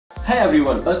Hi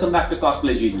everyone, welcome back to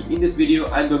Cosplay Genie. In this video,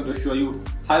 I'm going to show you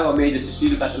how I made this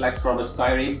steel Battleaxe from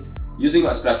Skyrim using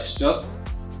my scratch stuff.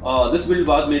 This build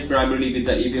was made primarily with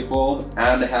the EVA foam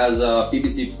and has a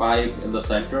PVC pipe in the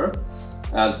center.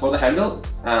 As for the handle,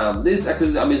 this axe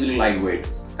is amazingly lightweight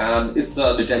and it's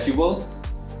detachable,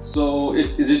 so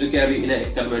it's easy to carry in a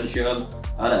convention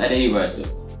and at any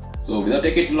event. So without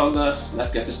taking it longer,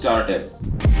 let's get started.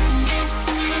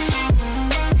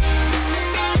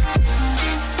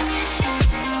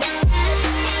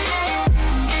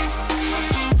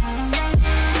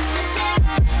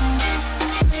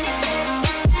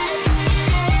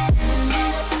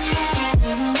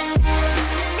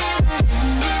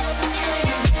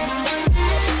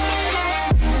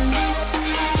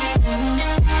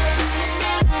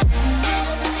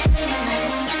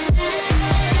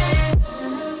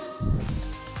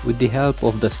 With the help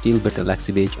of the steel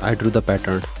Battleaxe wedge, I drew the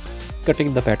pattern,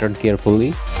 cutting the pattern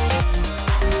carefully.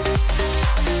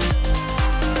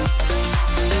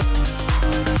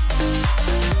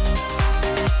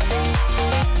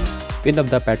 Pin up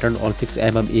the pattern on 6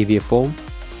 mm EVA foam.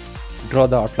 Draw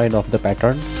the outline of the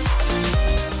pattern.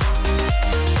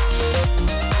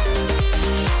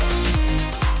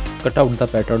 Cut out the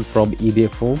pattern from EVA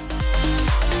foam.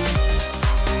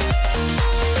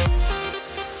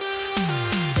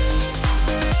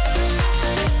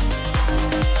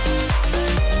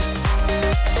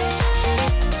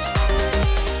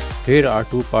 Here are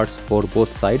two parts for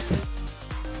both sides.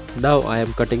 Now I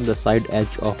am cutting the side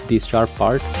edge of the sharp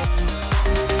part.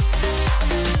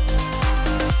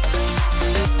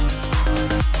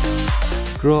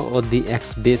 Draw on the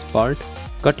axe base part.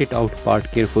 Cut it out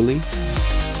part carefully.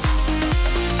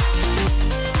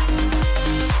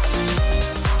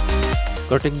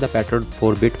 Cutting the pattern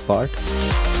for bit part.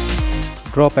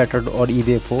 Draw pattern on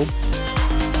EVA foam.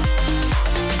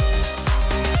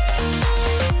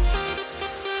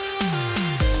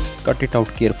 Cut it out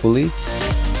carefully.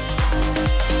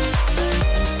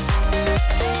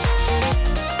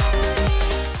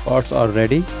 Parts are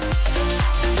ready.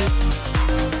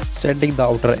 Sanding the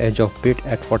outer edge of bit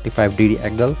at 45°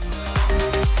 angle.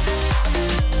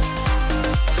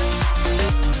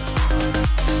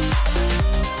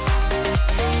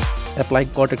 Applying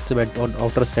contact cement on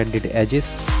outer sanded edges.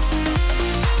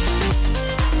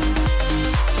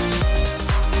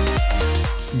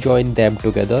 Join them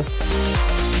together.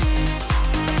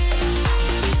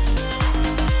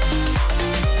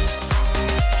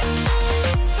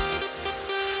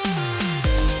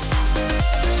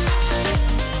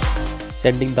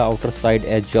 Sanding the outer side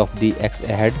edge of the axe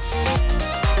ahead.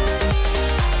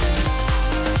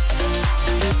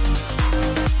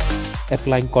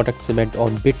 Applying contact cement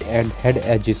on bit and head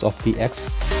edges of the axe.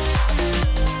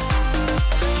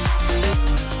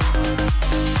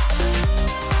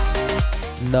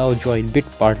 Now join bit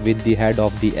part with the head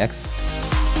of the axe.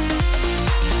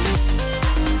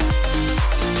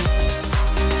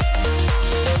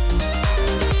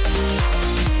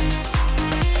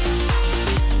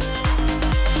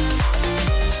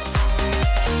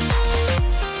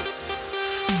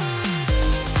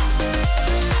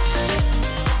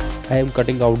 I am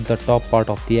cutting out the top part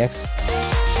of the axe.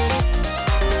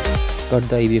 Cut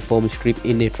the EVA foam strip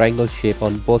in a triangle shape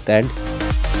on both ends.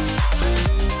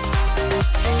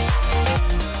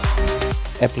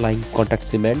 Applying contact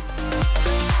cement.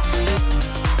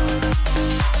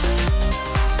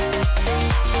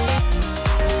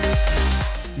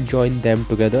 Join them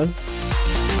together.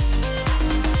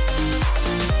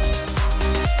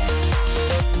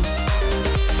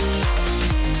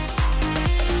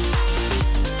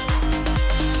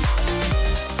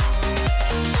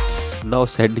 Now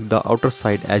sanding the outer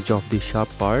side edge of the sharp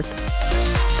part.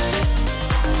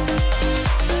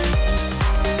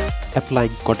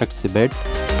 Applying contact cement.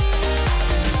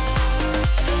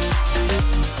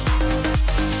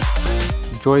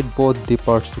 Join both the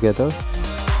parts together.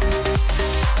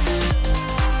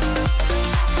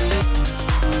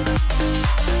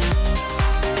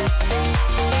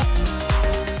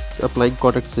 Applying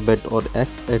contact cement on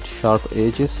axe and sharp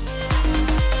edges.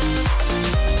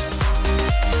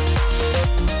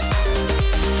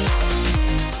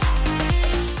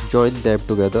 Join them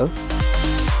together.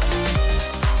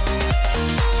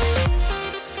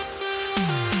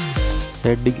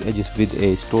 Sanding edges with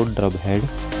a stone drum head.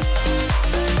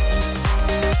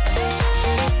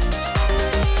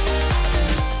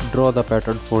 Draw the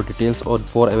pattern for details on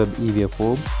 4 mm EVA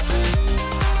foam.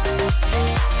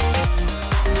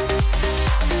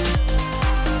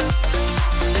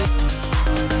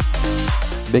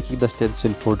 Making the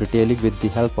stencil for detailing with the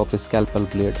help of a scalpel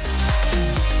blade.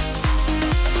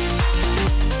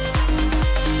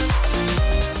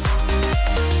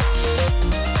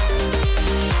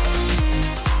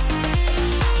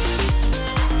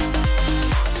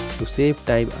 same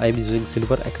time I am using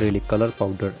silver acrylic color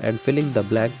powder and filling the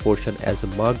blank portion as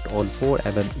marked on 4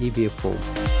 mm EVA foam.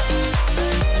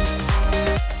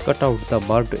 Cut out the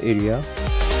marked area.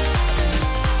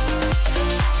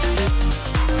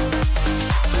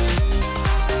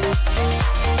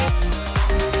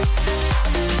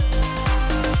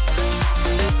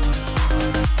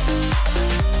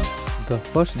 The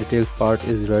first detailed part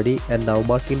is ready, and now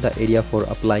marking the area for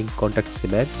applying contact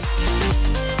cement.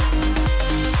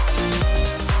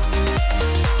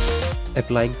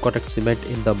 Applying contact cement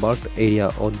in the marked area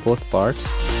on both parts.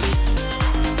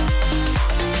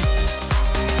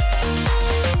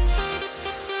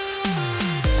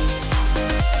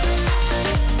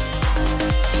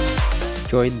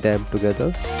 Join them together.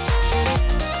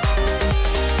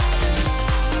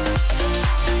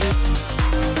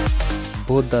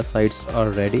 Both the sides are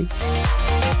ready.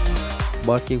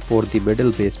 Marking for the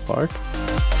middle base part.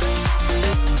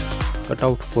 Cut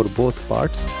out for both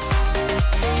parts.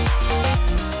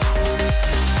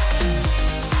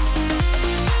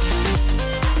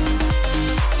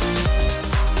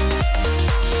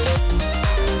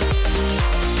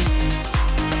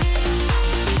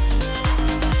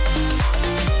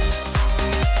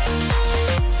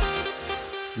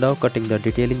 Now cutting the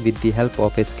detailing with the help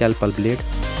of a scalpel blade.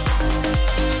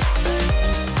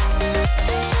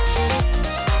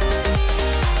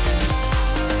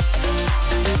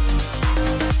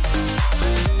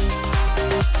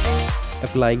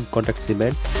 Applying contact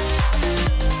cement.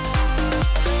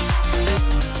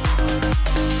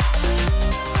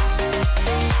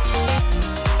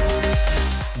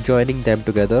 Joining them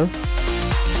together.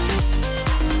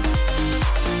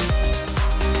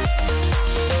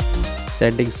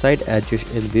 Sanding side edges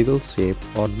in wiggle shape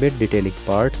on mid detailing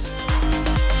parts.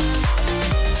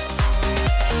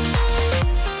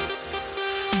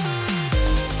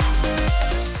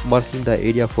 Marking the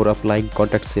area for applying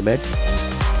contact cement.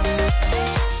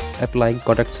 Applying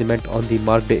contact cement on the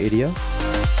marked area.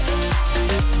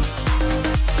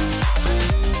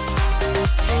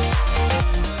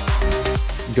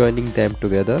 Joining them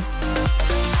together.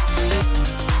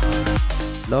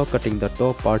 Now cutting the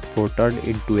top part for turn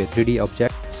into a 3D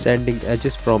object. Sanding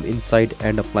edges from inside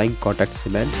and applying contact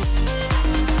cement.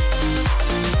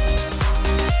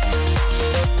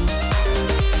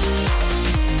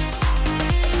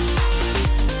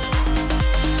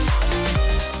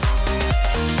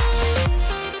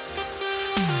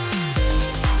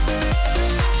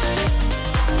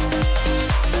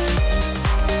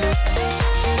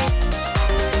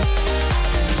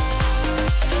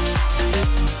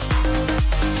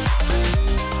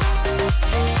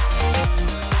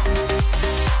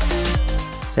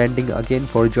 Sanding again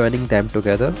for joining them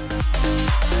together.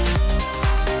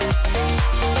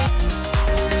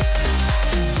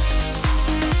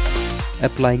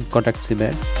 Applying contact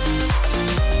cement.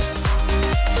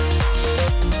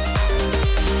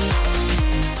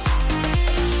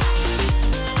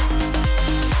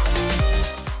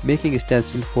 Making a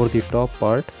stencil for the top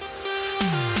part.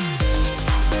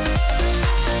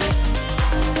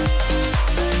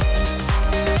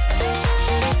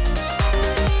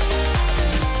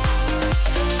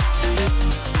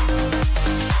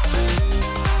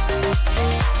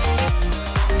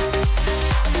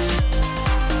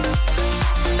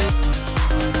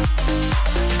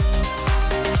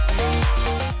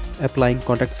 Applying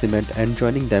contact cement and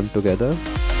joining them together.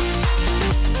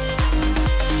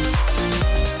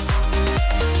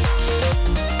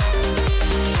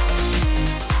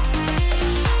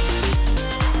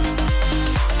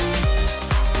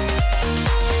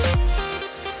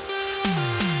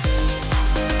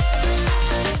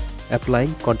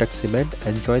 Applying contact cement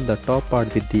and join the top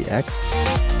part with the axe.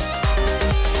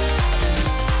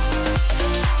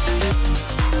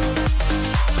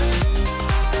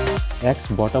 Axe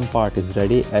bottom part is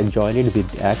ready and join it with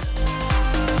the axe.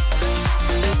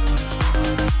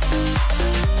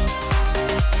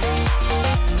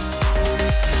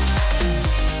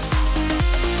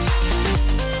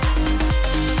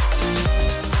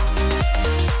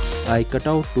 I cut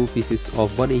out two pieces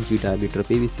of 1 inch diameter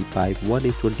PVC pipe. One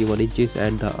is 21 inches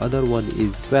and the other one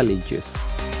is 12 inches.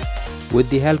 With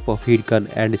the help of heat gun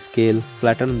and scale,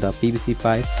 flatten the PVC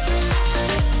pipe.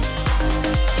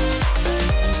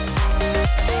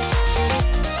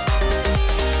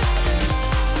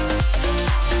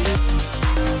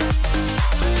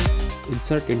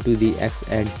 Insert into the axe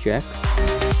and jack.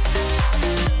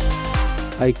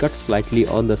 I cut slightly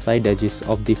on the side edges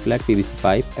of the flat PVC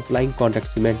pipe, applying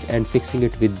contact cement and fixing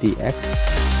it with the axe.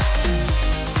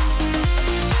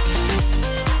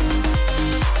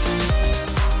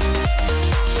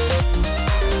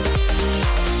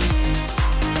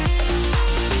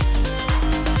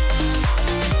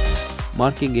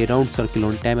 marking a round circle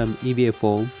on 10mm EVA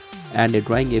foam and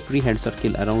drawing a freehand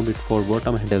circle around it for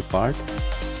bottom handle part.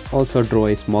 Also draw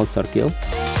a small circle.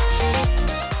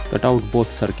 Cut out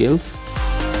both circles.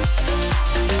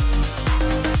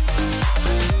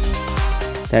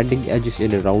 Sanding edges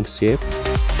in a round shape.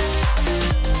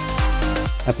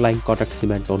 Applying contact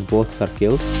cement on both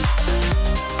circles.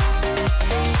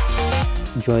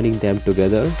 Joining them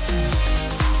together.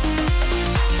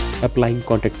 Applying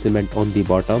contact cement on the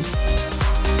bottom.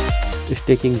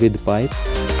 Sticking with pipe.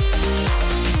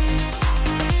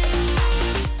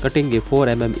 Cutting a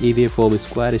 4mm EVA foam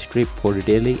square strip for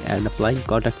detailing and applying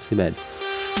contact cement.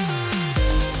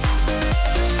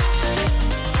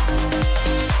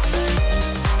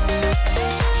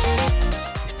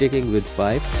 Sticking with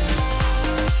pipe.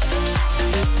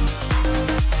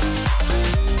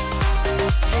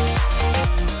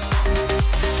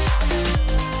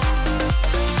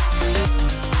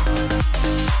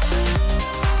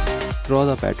 Draw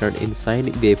the pattern in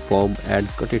sine wave form and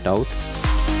cut it out.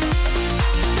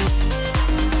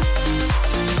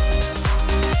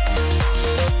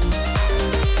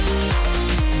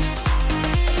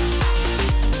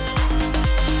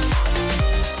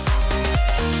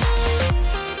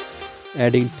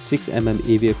 Adding 6mm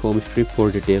EVA foam strip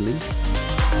for detailing.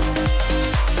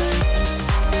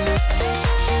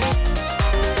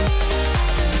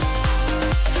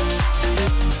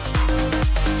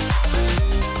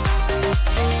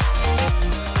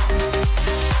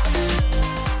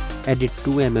 Added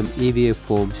 2mm EVA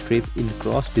foam strip in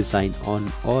cross design on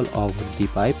all over the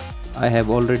pipe. I have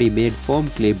already made foam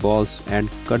clay balls and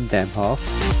cut them half.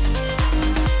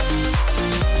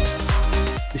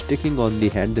 Sticking on the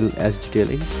handle as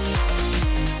detailing.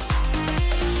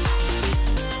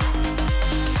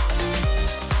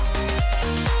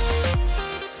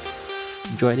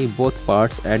 Joining both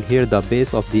parts, and here the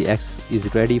base of the axe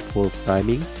is ready for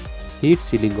priming. Heat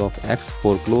sealing of axe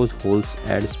for close holes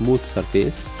and smooth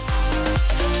surface.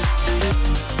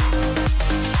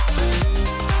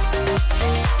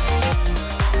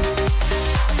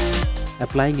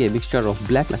 Applying a mixture of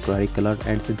black lacquer color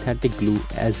and synthetic glue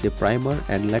as a primer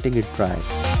and letting it dry.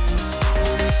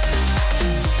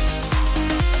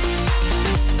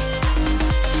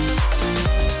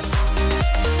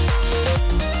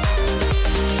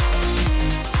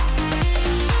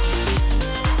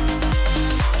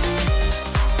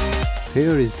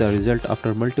 Here is the result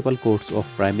after multiple coats of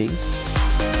priming.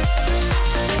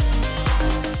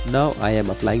 Now I am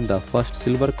applying the first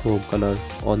silver chrome color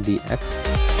on the axe.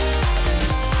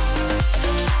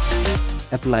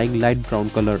 Applying light brown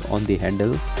color on the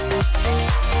handle.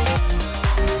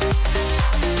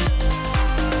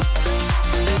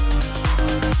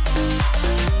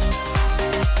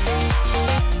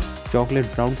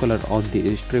 Chocolate brown color on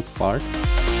the strip part.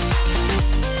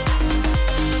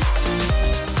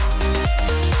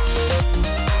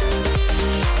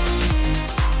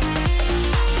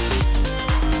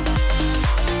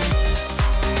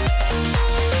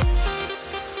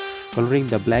 Coloring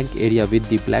the blank area with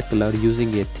the black color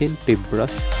using a thin tip brush.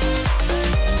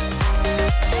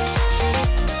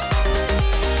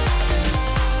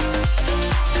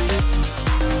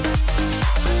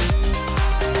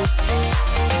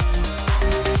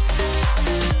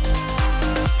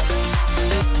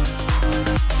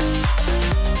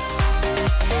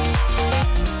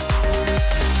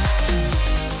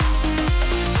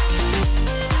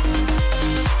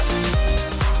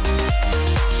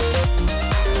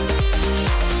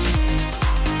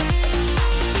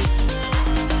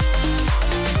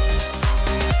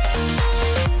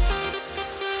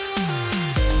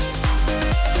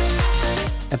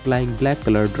 Applying black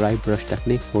color dry brush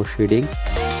technique for shading.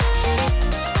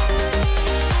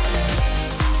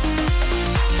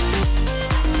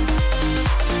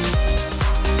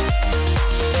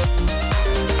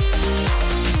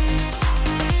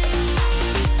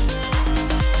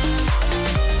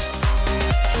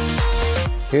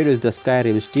 Here is the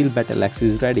Skyrim steel battle axe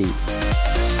is ready.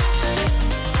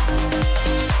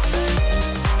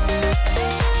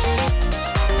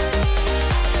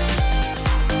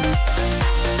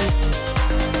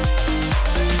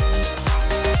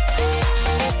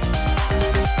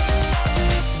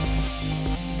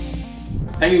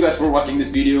 Thank you guys for watching this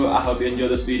video. I hope you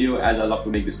enjoyed this video as I love to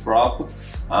make this prop.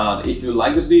 If you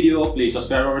like this video, please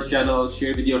subscribe our channel,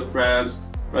 share with your friends,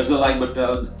 press the like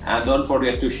button, and don't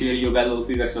forget to share your valuable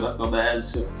feedback in the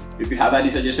comments. If you have any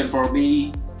suggestion for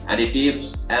me, any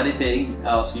tips, anything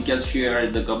else, you can share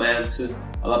in the comments.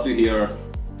 I love to hear.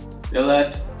 Till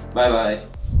that, bye bye.